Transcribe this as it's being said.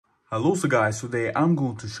Hello, so guys, today I'm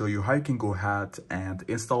going to show you how you can go ahead and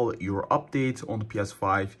install your update on the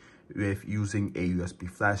PS5 with using a USB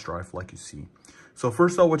flash drive like you see. So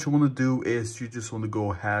first of all, what you want to do is you just want to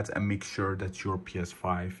go ahead and make sure that your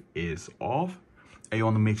PS5 is off. And you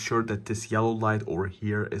want to make sure that this yellow light over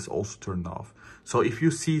here is also turned off. So if you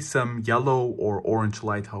see some yellow or orange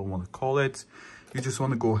light, how you want to call it, you just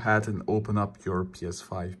want to go ahead and open up your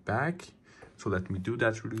PS5 back. So let me do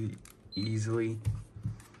that really easily.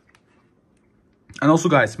 And also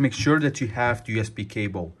guys, make sure that you have the USB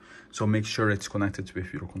cable. So make sure it's connected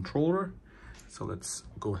with your controller. So let's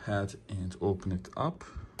go ahead and open it up.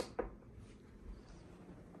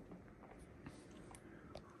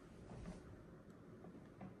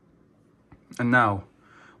 And now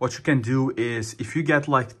what you can do is if you get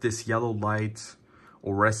like this yellow light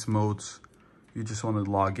or rest mode, you just want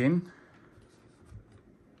to log in.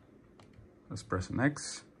 Let's press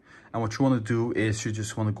next. And what you want to do is you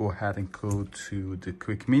just want to go ahead and go to the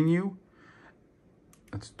quick menu.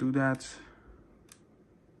 Let's do that.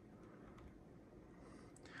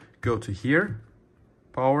 Go to here,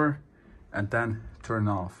 power, and then turn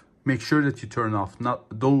off. Make sure that you turn off.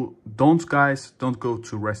 Don't guys, don't go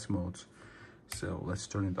to rest mode. So let's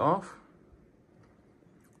turn it off.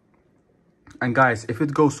 And guys, if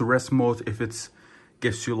it goes to rest mode, if it's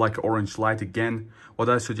gives you like orange light again, what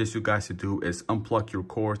I suggest you guys to do is unplug your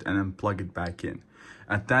cord and then plug it back in.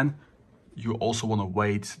 And then you also want to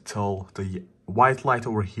wait till the white light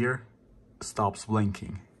over here stops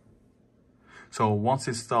blinking. So once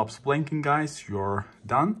it stops blinking, guys, you're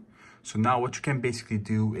done. So now what you can basically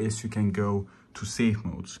do is you can go to safe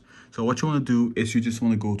modes. So what you want to do is you just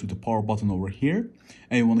want to go to the power button over here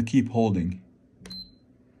and you want to keep holding.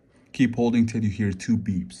 Keep holding till you hear 2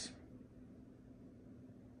 beeps.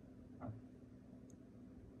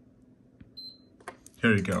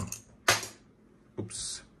 Here you go.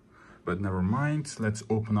 Oops. But never mind. Let's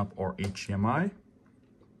open up our HDMI.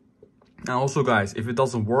 And also guys, if it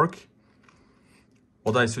doesn't work,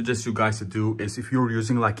 what I suggest you guys to do is if you're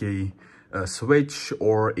using like a switch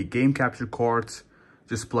or a game capture card,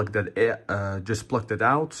 just plug that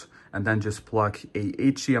out and then just plug a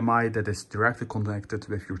HDMI that is directly connected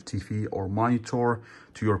with your TV or monitor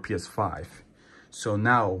to your PS5. So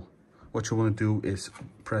now what you want to do is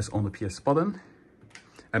press on the PS button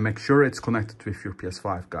and make sure it's connected with your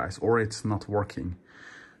PS5, guys, or it's not working.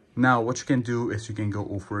 Now what you can do is you can go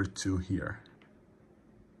over to here.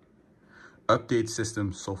 Update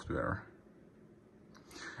system software.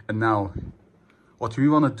 And now what we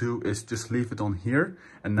want to do is just leave it on here.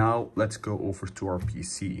 And now let's go over to our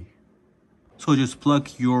PC. So just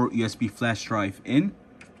plug your USB flash drive in.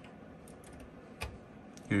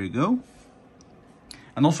 Here you go.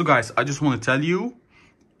 And also guys, I just want to tell you,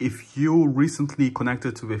 if you recently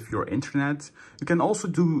connected with your internet, you can also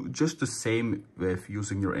do just the same with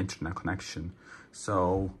using your internet connection.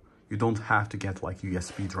 So you don't have to get like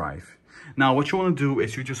USB drive. Now what you want to do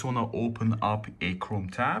is you just want to open up a Chrome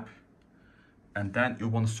tab. And then you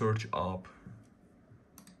want to search up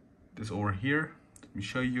this over here. Let me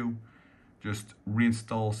show you. Just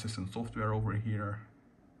reinstall system software over here.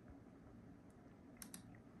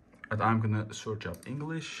 And I'm going to search up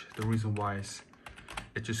English. The reason why is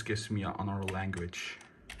it just gives me another language,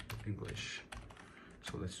 English.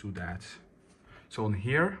 So let's do that. So on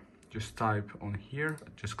here, just type on here,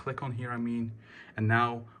 just click on here, I mean. And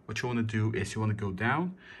now what you want to do is you want to go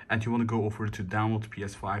down and you want to go over to download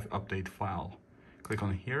PS5 update file. Click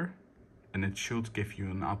on here and it should give you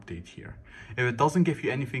an update here. If it doesn't give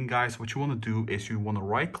you anything, guys, what you want to do is you want to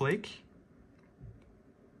right click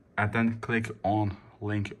and then click on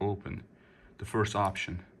link open, the first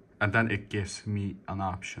option. And then it gives me an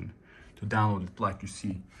option to download it like you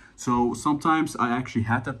see. So sometimes I actually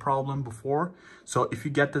had that problem before. So if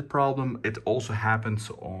you get that problem, it also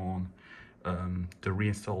happens on the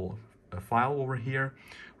reinstall file over here.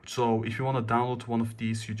 So if you want to download one of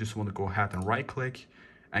these, you just want to go ahead and right click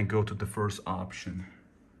and go to the first option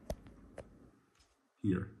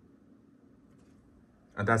here.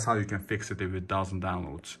 And that's how you can fix it if it doesn't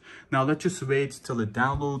download. Now let's just wait till it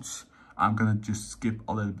downloads. I'm gonna just skip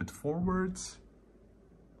a little bit forwards.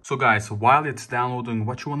 So guys, while it's downloading,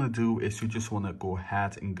 what you wanna do is you just wanna go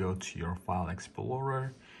ahead and go to your file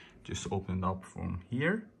explorer. Just open it up from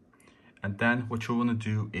here. And then what you wanna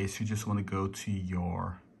do is you just wanna go to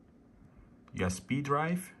your USB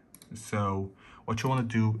drive. So what you wanna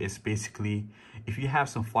do is basically, if you have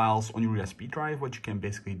some files on your USB drive, what you can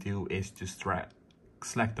basically do is just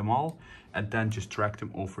select them all and then just drag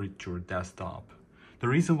them over to your desktop. The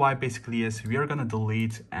reason why basically is we are going to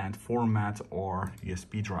delete and format our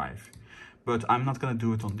USB drive. But I'm not gonna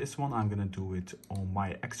do it on this one. I'm gonna do it on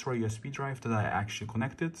my extra USB drive that I actually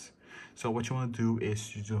connected. So what you want to do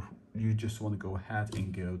is you just want to go ahead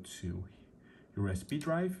and go to your USB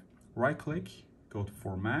drive, right click, go to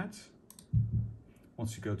format.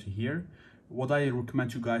 Once you go to here, what I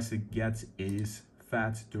recommend you guys to get is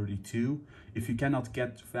FAT32. If you cannot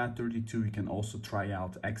get FAT32, you can also try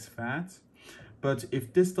out exFAT. But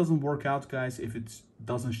if this doesn't work out, guys, if it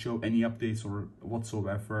doesn't show any updates or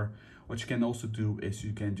whatsoever, what you can also do is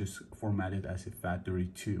you can just format it as a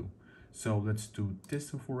FAT32. So let's do this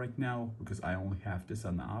for right now, because I only have this as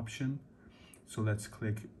an option. So let's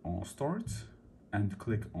click on start and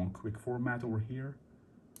click on quick format over here.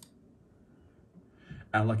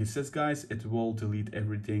 And like it says, guys, it will delete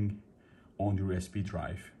everything on your USB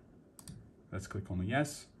drive. Let's click on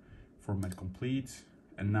yes, format complete.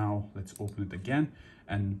 And now let's open it again,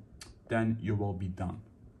 and then you will be done.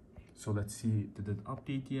 So let's see, did it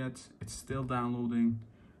update yet? It's still downloading.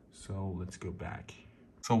 So let's go back.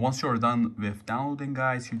 So once you're done with downloading,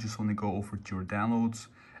 guys, you just want to go over to your downloads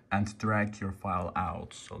and drag your file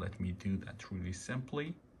out. So let me do that really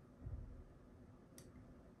simply.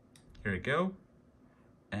 Here we go.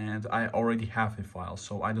 And I already have a file,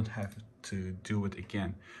 so I don't have to do it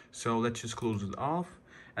again. So let's just close it off.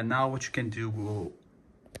 And now what you can do,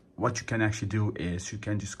 what you can actually do is you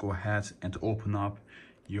can just go ahead and open up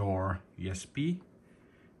your USB.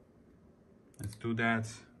 Let's do that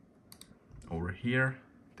over here.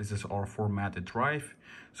 This is our formatted drive.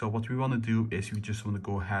 So what we want to do is we just want to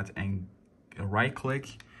go ahead and right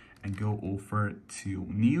click and go over to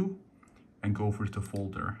new and go over to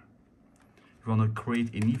folder. We want to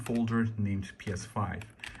create a new folder named PS5.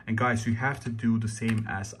 And guys, you have to do the same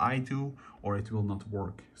as I do or it will not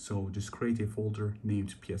work. So just create a folder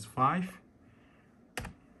named PS5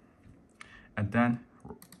 and then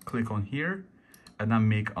click on here and then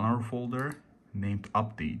make another folder named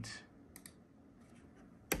update.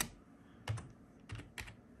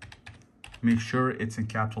 Make sure it's in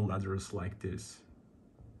capital letters like this.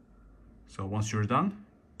 So once you're done,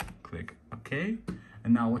 click OK.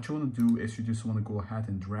 And now what you want to do is you just want to go ahead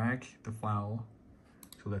and drag the file.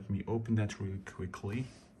 So let me open that really quickly.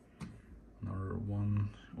 Another one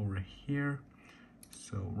over here.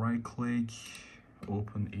 So right click,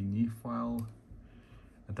 open a new file,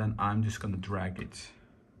 and then I'm just going to drag it.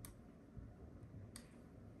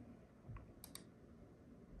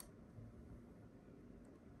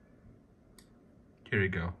 Here we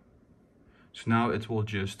go. So now it will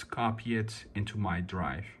just copy it into my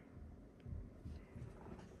drive.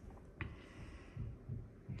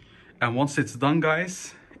 And once it's done,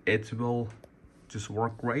 guys, it will just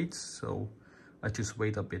work great. So let's just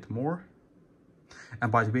wait a bit more.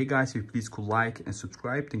 And by the way, guys, if you please could like and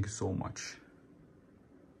subscribe, thank you so much.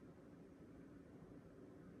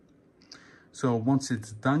 So once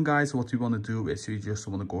it's done, guys, what we want to do is we just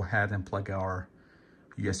want to go ahead and plug our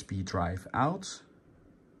USB drive out.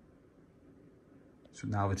 So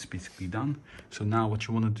now it's basically done. So now what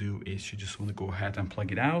you want to do is you just want to go ahead and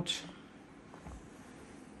plug it out.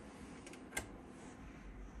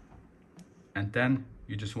 And then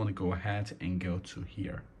you just want to go ahead and go to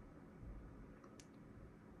here.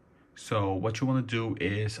 So what you want to do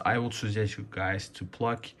is I would suggest you guys to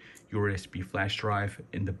plug your USB flash drive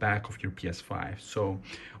in the back of your PS5. So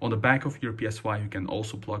on the back of your PS5, you can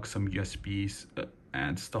also plug some USBs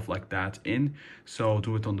and stuff like that in. So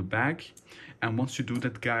do it on the back. And once you do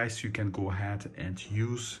that, guys, you can go ahead and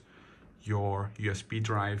use your USB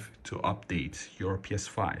drive to update your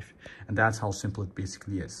PS5. And that's how simple it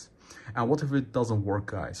basically is. And what if it doesn't work,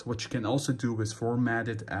 guys? What you can also do is format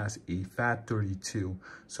it as a FAT32.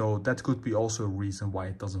 So that could be also a reason why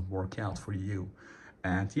it doesn't work out for you.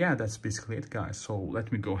 And yeah, that's basically it, guys. So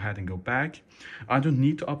let me go ahead and go back. I don't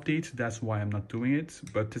need to update, that's why I'm not doing it,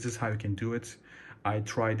 but this is how you can do it. I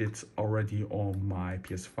tried it already on my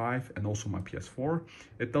PS5 and also my PS4.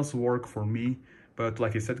 It does work for me, but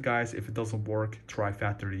like I said, guys, if it doesn't work, try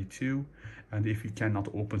FAT32. And if you cannot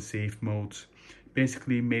open save mode,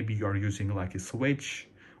 basically maybe you're using like a switch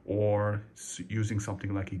or using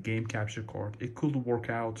something like a game capture card, it could work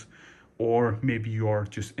out. Or maybe you're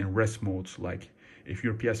just in rest mode, like if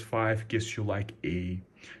your PS5 gives you like a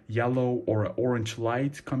yellow or an orange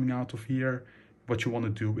light coming out of here, what you want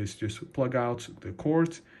to do is just plug out the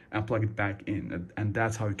cord and plug it back in, and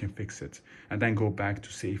that's how you can fix it, and then go back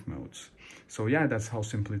to save modes. So yeah, that's how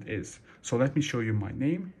simple it is. So let me show you my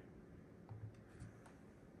name.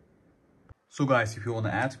 So guys, if you want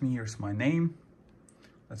to add me, here's my name.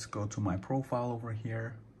 Let's go to my profile over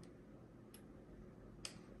here.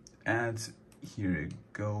 And here you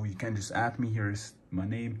go. You can just add me. Here's my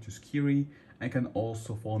name, just Kiri. You can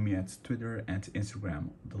also follow me at Twitter and Instagram.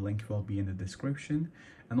 The link will be in the description.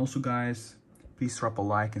 And also guys, please drop a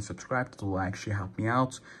like and subscribe. That will actually help me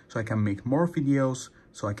out so I can make more videos,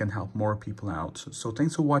 so I can help more people out. So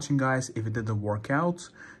thanks for watching guys. If it didn't work out,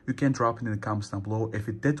 you can drop it in the comments down below. If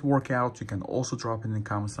it did work out, you can also drop it in the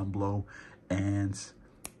comments down below, and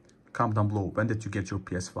comment down below when did you get your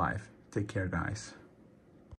PS5. Take care guys.